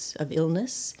narratives of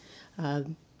illness,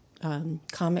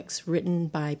 comics written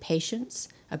by patients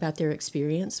about their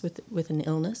experience with an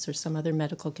illness or some other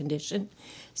medical condition.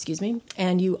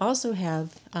 And you also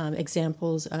have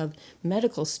examples of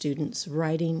medical students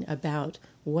writing about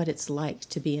what it's like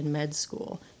to be in med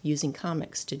school using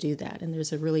comics to do that. And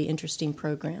there's a really interesting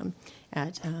program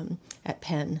at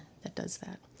Penn that does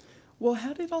that. Well,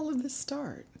 how did all of this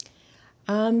start?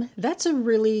 That's a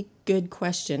really good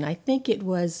question. I think it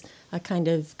was a kind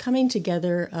of coming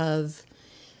together of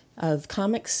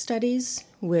comics studies,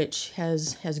 which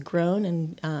has grown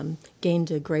and gained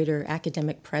a greater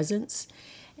academic presence,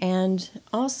 and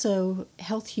also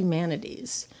health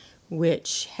humanities,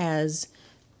 which has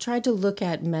tried to look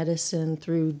at medicine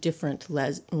through different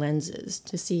lenses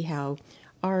to see how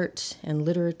art and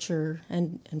literature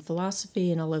and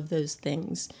philosophy and all of those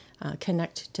things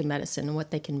connect to medicine and what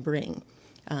they can bring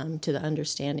to the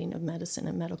understanding of medicine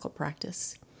and medical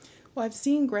practice. Well, I've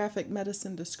seen graphic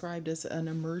medicine described as an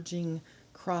emerging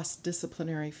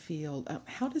cross-disciplinary field.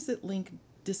 How does it link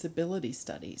disability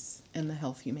studies and the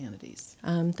health humanities?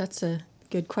 That's a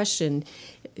good question.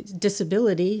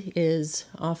 Disability is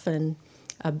often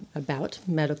about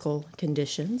medical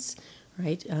conditions,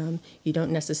 right? You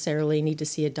don't necessarily need to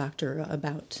see a doctor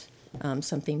about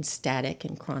something static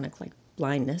and chronic like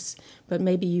blindness, but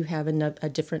maybe you have a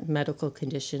different medical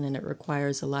condition and it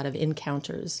requires a lot of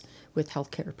encounters with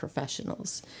healthcare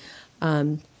professionals.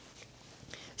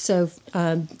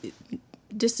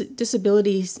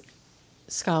 Disability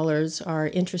scholars are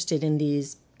interested in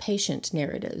these patient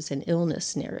narratives and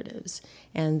illness narratives,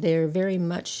 and they're very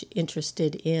much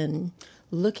interested in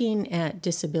looking at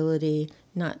disability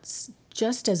not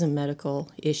just as a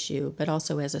medical issue, but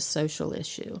also as a social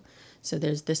issue. So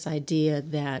there's this idea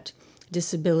that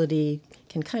disability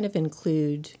can kind of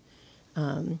include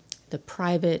the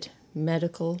private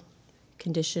medical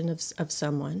condition of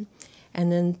someone, and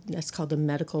then that's called the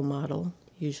medical model.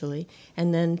 usually.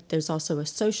 And then there's also a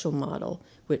social model,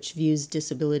 which views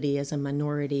disability as a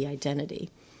minority identity.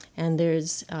 And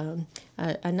there's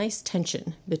a nice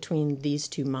tension between these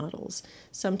two models.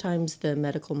 Sometimes the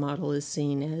medical model is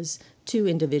seen as too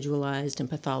individualized and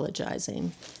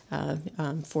pathologizing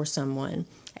for someone,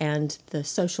 and the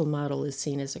social model is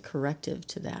seen as a corrective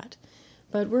to that.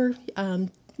 But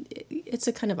it's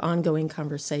a kind of ongoing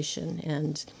conversation,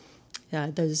 and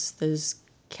those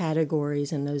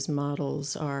categories and those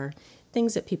models are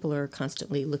things that people are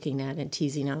constantly looking at and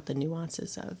teasing out the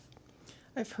nuances of.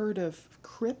 I've heard of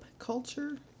crip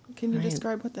culture. Can you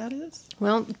describe what that is?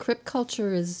 Well, crip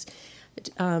culture is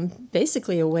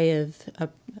basically a way of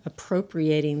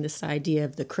appropriating this idea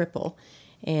of the cripple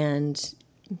and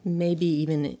maybe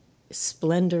even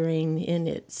splendoring in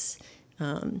its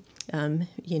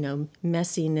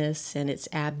messiness and its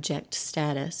abject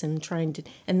status, and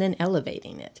and then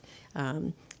elevating it,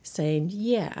 saying,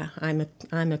 "Yeah, I'm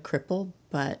a cripple,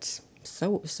 but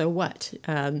so what?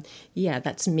 Yeah,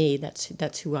 that's me.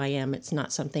 That's who I am. It's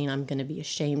not something I'm going to be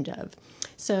ashamed of."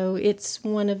 So it's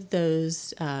one of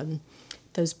those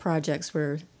projects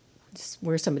where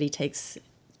somebody takes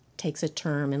a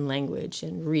term and language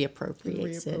and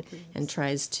reappropriates it and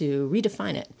tries to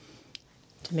redefine it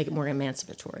to make it more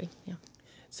emancipatory. Yeah.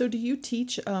 So do you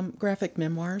teach graphic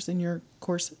memoirs in your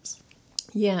courses?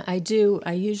 Yeah, I do.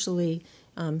 I usually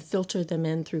filter them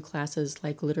in through classes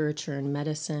like literature and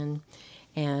medicine,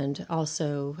 and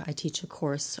also I teach a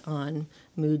course on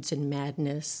moods and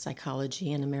madness,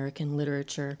 psychology, and American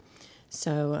literature.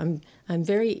 So I'm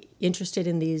very interested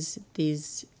in these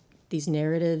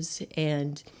narratives,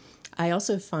 and I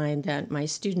also find that my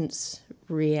students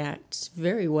react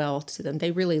very well to them.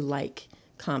 They really like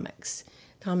comics.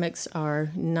 Comics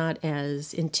are not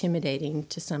as intimidating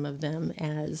to some of them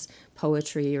as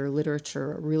poetry or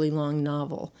literature or a really long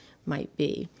novel might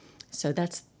be. So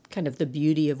that's kind of the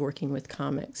beauty of working with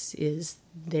comics, is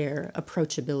their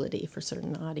approachability for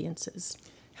certain audiences.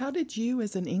 How did you,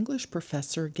 as an English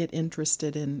professor, get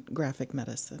interested in graphic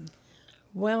medicine?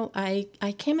 Well, I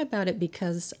came about it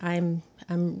because I'm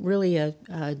really a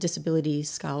disability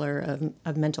scholar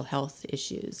of mental health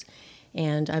issues,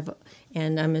 and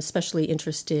I'm especially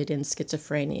interested in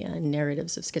schizophrenia and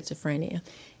narratives of schizophrenia,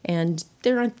 and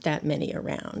there aren't that many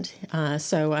around.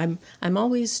 So I'm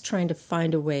always trying to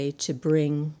find a way to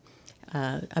bring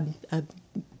a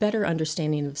better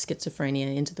understanding of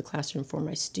schizophrenia into the classroom for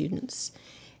my students,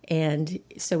 and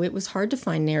so it was hard to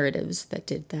find narratives that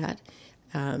did that.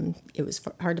 It was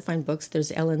hard to find books.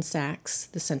 There's Ellen Sachs,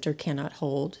 The Center Cannot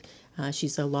Hold.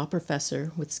 She's a law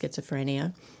professor with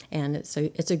schizophrenia, and it's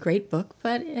a great book,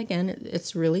 but again,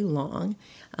 it's really long.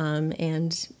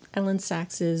 And Ellen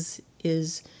Sachs is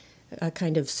a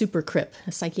kind of super crip,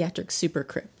 a psychiatric super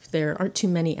crip. There aren't too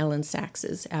many Ellen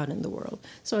Sachses out in the world,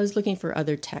 so I was looking for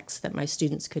other texts that my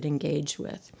students could engage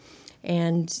with.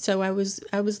 And so I was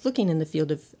looking in the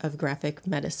field of graphic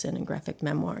medicine and graphic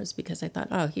memoirs, because I thought,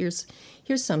 oh, here's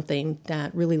something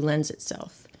that really lends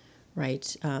itself,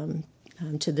 right,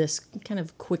 to this kind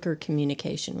of quicker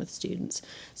communication with students.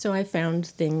 So I found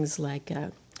things like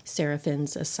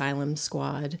Seraphin's Asylum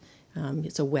Squad.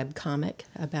 It's a webcomic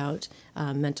about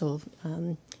mental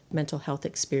health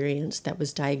experience that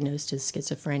was diagnosed as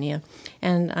schizophrenia.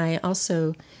 And I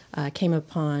also came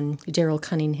upon Daryl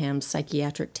Cunningham's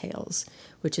Psychiatric Tales,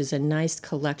 which is a nice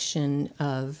collection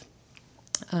of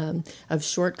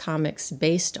short comics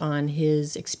based on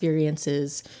his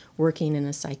experiences working in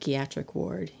a psychiatric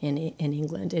ward in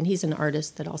England. And he's an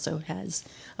artist that also has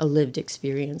a lived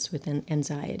experience with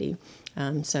anxiety.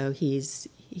 So he's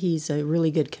a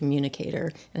really good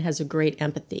communicator and has a great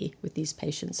empathy with these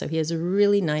patients. So he has a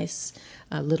really nice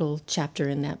little chapter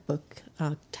in that book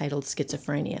titled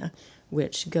Schizophrenia,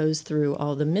 which goes through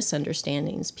all the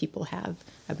misunderstandings people have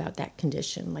about that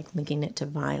condition, like linking it to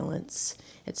violence,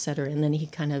 etc. And then he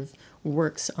kind of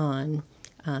works on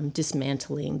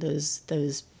dismantling those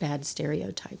bad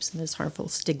stereotypes and those harmful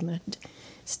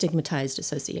stigmatized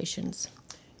associations.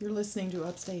 You're listening to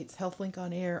Upstate's HealthLink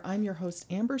on Air. I'm your host,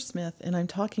 Amber Smith, and I'm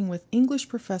talking with English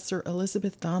professor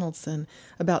Elizabeth Donaldson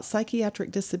about psychiatric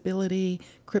disability,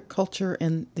 crip culture,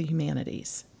 and the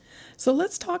humanities. So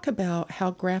let's talk about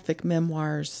how graphic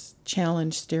memoirs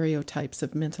challenge stereotypes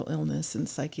of mental illness and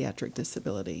psychiatric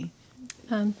disability.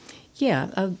 I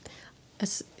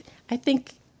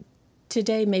think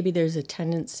today maybe there's a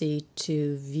tendency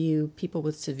to view people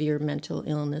with severe mental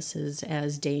illnesses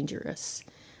as dangerous.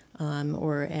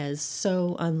 Or as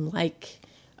so unlike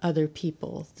other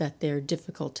people that they're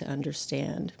difficult to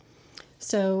understand.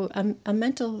 So a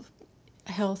mental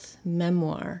health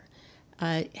memoir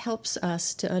helps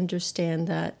us to understand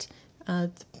that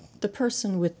the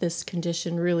person with this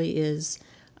condition really is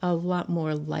a lot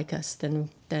more like us than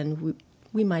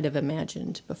we might have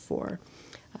imagined before.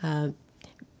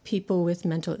 People with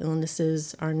mental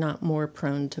illnesses are not more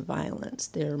prone to violence.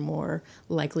 They're more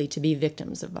likely to be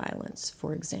victims of violence,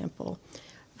 for example.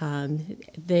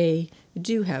 They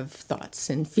do have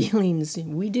thoughts and feelings.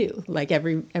 We do, like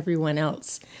everyone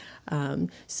else.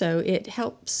 So it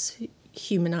helps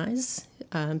humanize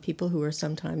people who are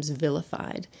sometimes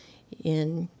vilified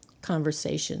in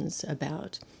conversations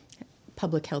about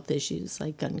public health issues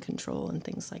like gun control and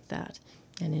things like that,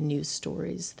 and in news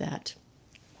stories that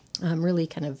really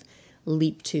kind of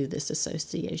leap to this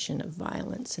association of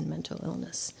violence and mental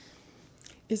illness.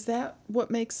 Is that what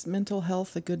makes mental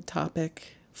health a good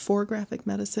topic for graphic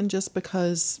medicine, just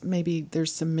because maybe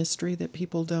there's some mystery that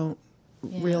people don't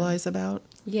realize about?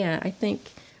 Yeah, I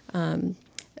think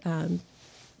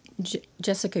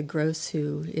Jessica Gross,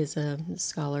 who is a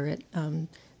scholar at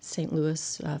St.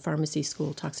 Louis Pharmacy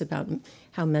School, talks about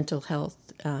how mental health,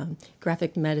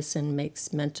 graphic medicine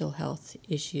makes mental health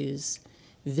issues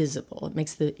visible. It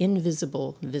makes the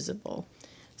invisible visible.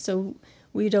 So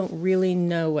we don't really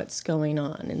know what's going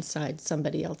on inside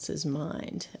somebody else's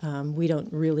mind. We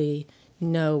don't really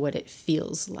know what it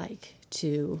feels like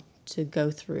to go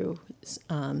through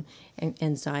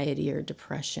anxiety or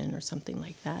depression or something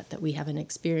like that we haven't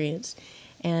experienced.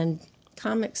 And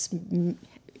comics,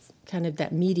 kind of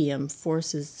that medium,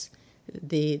 forces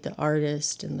the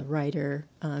artist and the writer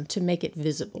to make it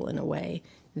visible in a way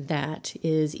that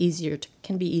is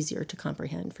can be easier to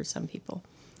comprehend for some people.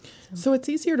 So it's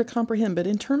easier to comprehend, but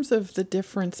in terms of the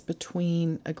difference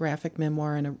between a graphic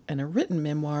memoir and a written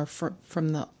memoir from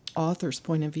the author's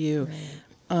point of view,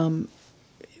 right.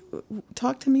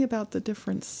 Talk to me about the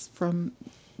difference from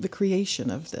the creation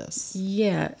of this.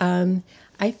 Yeah,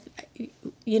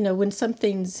 when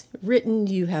something's written,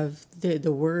 you have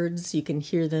the words, you can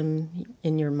hear them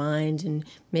in your mind, and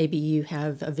maybe you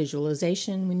have a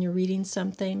visualization when you're reading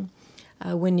something.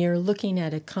 When you're looking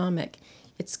at a comic,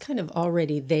 it's kind of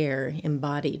already there,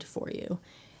 embodied for you.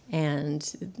 And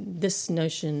this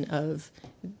notion of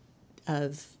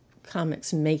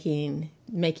comics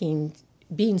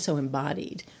being so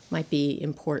embodied might be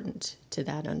important to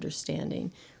that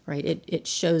understanding, right? It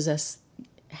shows us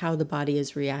how the body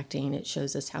is reacting. It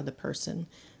shows us how the person,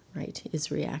 right,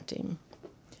 is reacting.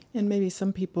 And maybe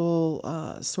some people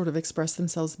sort of express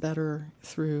themselves better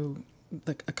through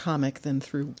a comic than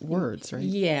through words, right?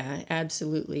 Yeah,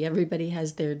 absolutely. Everybody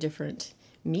has their different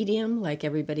medium, like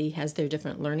everybody has their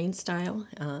different learning style.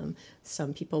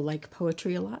 Some people like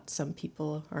poetry a lot. Some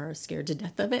people are scared to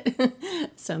death of it.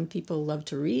 Some people love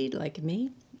to read, like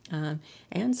me.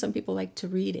 And some people like to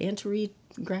read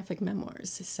graphic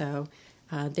memoirs. So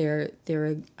they're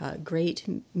a great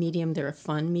medium. They're a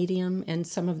fun medium, and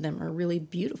some of them are really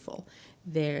beautiful.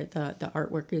 The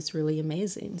artwork is really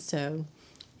amazing. So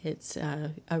it's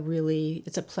a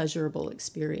pleasurable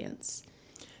experience.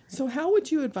 So how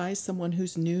would you advise someone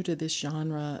who's new to this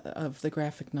genre of the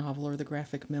graphic novel or the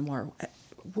graphic memoir?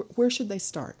 Where should they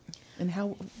start? And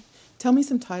how? Tell me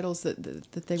some titles that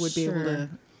they would be able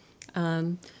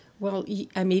to... Well,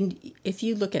 I mean, if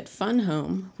you look at Fun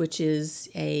Home, which is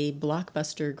a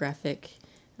blockbuster graphic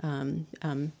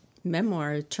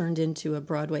memoir turned into a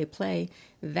Broadway play,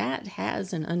 that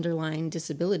has an underlying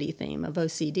disability theme of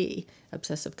OCD,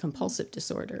 obsessive compulsive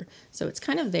disorder. So it's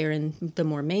kind of there in the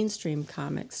more mainstream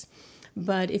comics.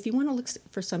 But if you want to look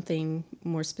for something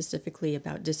more specifically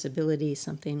about disability,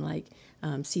 something like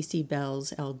C.C.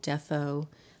 Bell's El Defo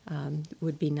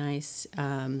would be nice.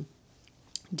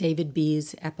 David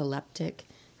B's Epileptic,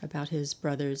 about his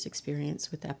brother's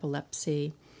experience with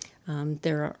epilepsy.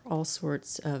 There are all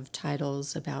sorts of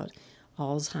titles about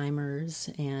Alzheimer's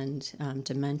and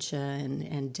dementia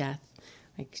and death,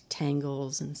 like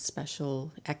Tangles and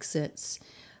Special Exits.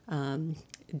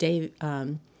 David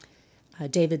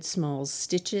Small's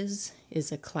Stitches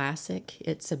is a classic.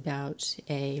 It's about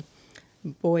a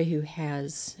boy who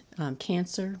has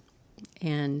cancer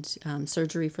and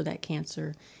surgery for that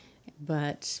cancer,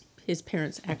 but his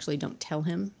parents actually don't tell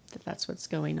him that that's what's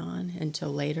going on until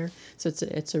later. So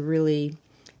it's a really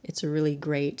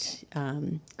great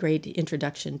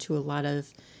introduction to a lot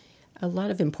of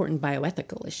important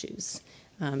bioethical issues,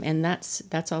 and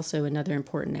that's also another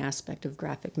important aspect of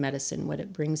graphic medicine. What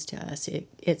it brings to us,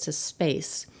 it's a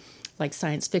space, like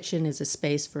science fiction is a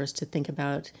space for us to think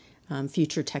about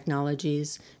future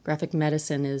technologies. Graphic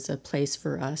medicine is a place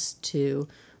for us to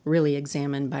really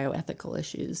examine bioethical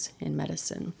issues in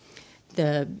medicine.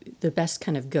 The best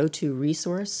kind of go-to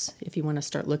resource, if you want to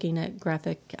start looking at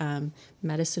graphic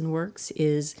medicine works,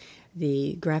 is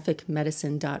the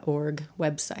graphicmedicine.org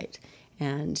website.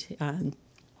 And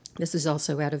this is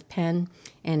also out of Penn,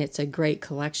 and it's a great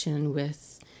collection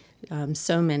with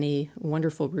so many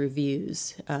wonderful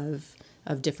reviews of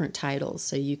different titles.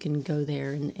 So you can go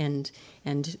there and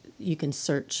you can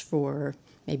search for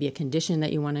maybe a condition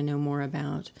that you want to know more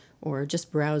about, or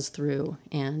just browse through,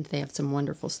 and they have some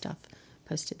wonderful stuff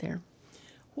posted there.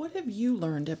 What have you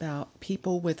learned about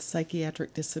people with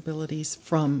psychiatric disabilities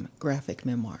from graphic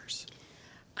memoirs?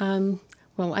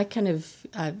 Well, I kind of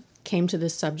came to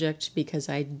this subject because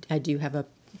I do have a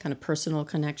kind of personal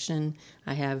connection.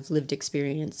 I have lived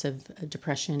experience of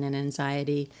depression and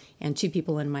anxiety, and 2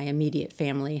 people in my immediate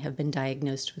family have been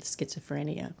diagnosed with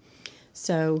schizophrenia.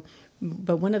 So,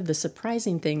 but one of the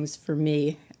surprising things for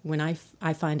me when I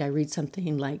find I read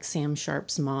something like Sam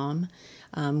Sharp's Mom,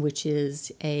 which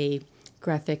is a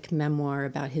graphic memoir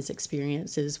about his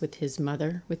experiences with his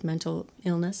mother with mental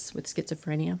illness, with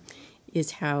schizophrenia,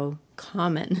 is how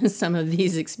common some of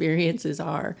these experiences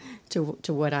are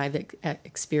to what I've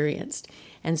experienced.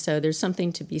 And so there's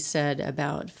something to be said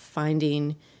about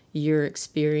finding your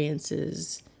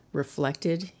experiences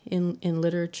reflected in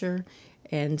literature,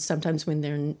 and sometimes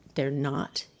when they're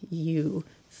not, you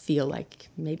feel like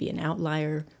maybe an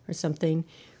outlier or something.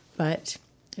 But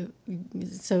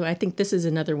so I think this is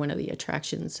another one of the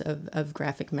attractions of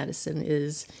graphic medicine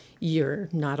is you're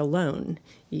not alone.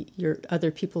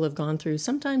 Other people have gone through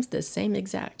sometimes the same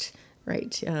exact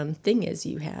thing as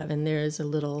you have, and there is a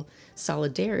little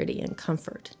solidarity and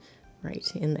comfort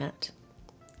in that.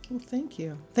 Well, thank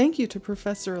you. Thank you to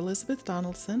Professor Elizabeth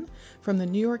Donaldson from the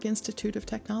New York Institute of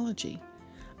Technology.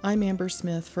 I'm Amber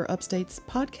Smith for Upstate's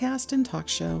podcast and talk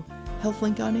show,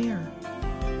 HealthLink on Air.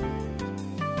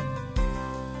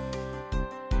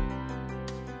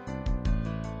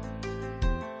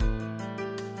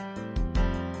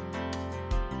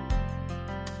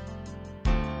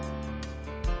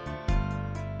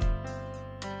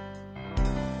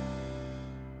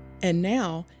 And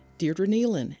now, Deirdre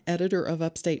Nealon, editor of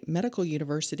Upstate Medical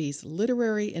University's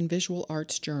Literary and Visual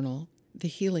Arts Journal, The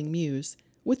Healing Muse,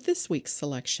 with this week's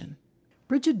selection.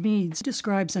 Bridget Meads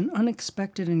describes an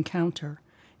unexpected encounter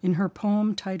in her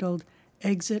poem titled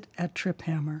Exit at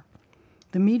Triphammer.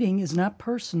 The meeting is not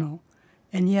personal,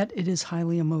 and yet it is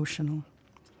highly emotional.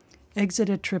 Exit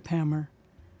at Triphammer.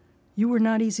 You were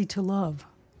not easy to love,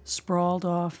 sprawled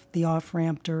off the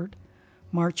off-ramp dirt,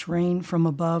 March rain from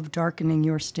above darkening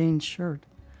your stained shirt.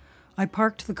 I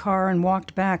parked the car and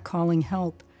walked back calling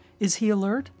help. Is he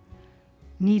alert?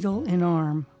 Needle in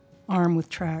arm, arm with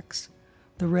tracks,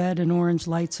 the red and orange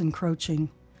lights encroaching.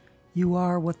 You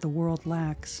are what the world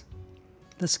lacks.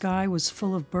 The sky was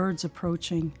full of birds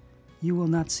approaching. You will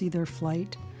not see their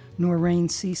flight, nor rain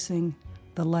ceasing,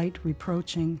 the light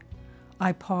reproaching.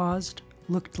 I paused,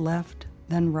 looked left,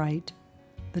 then right.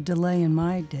 The delay in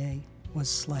my day was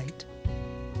slight.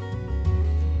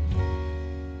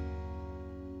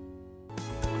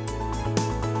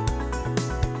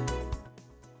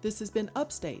 This has been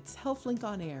Upstate's HealthLink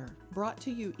on Air, brought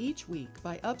to you each week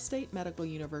by Upstate Medical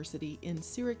University in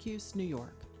Syracuse, New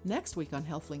York. Next week on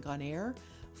HealthLink on Air,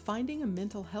 finding a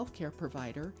mental health care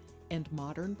provider and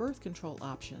modern birth control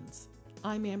options.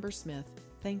 I'm Amber Smith,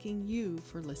 thanking you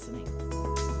for listening.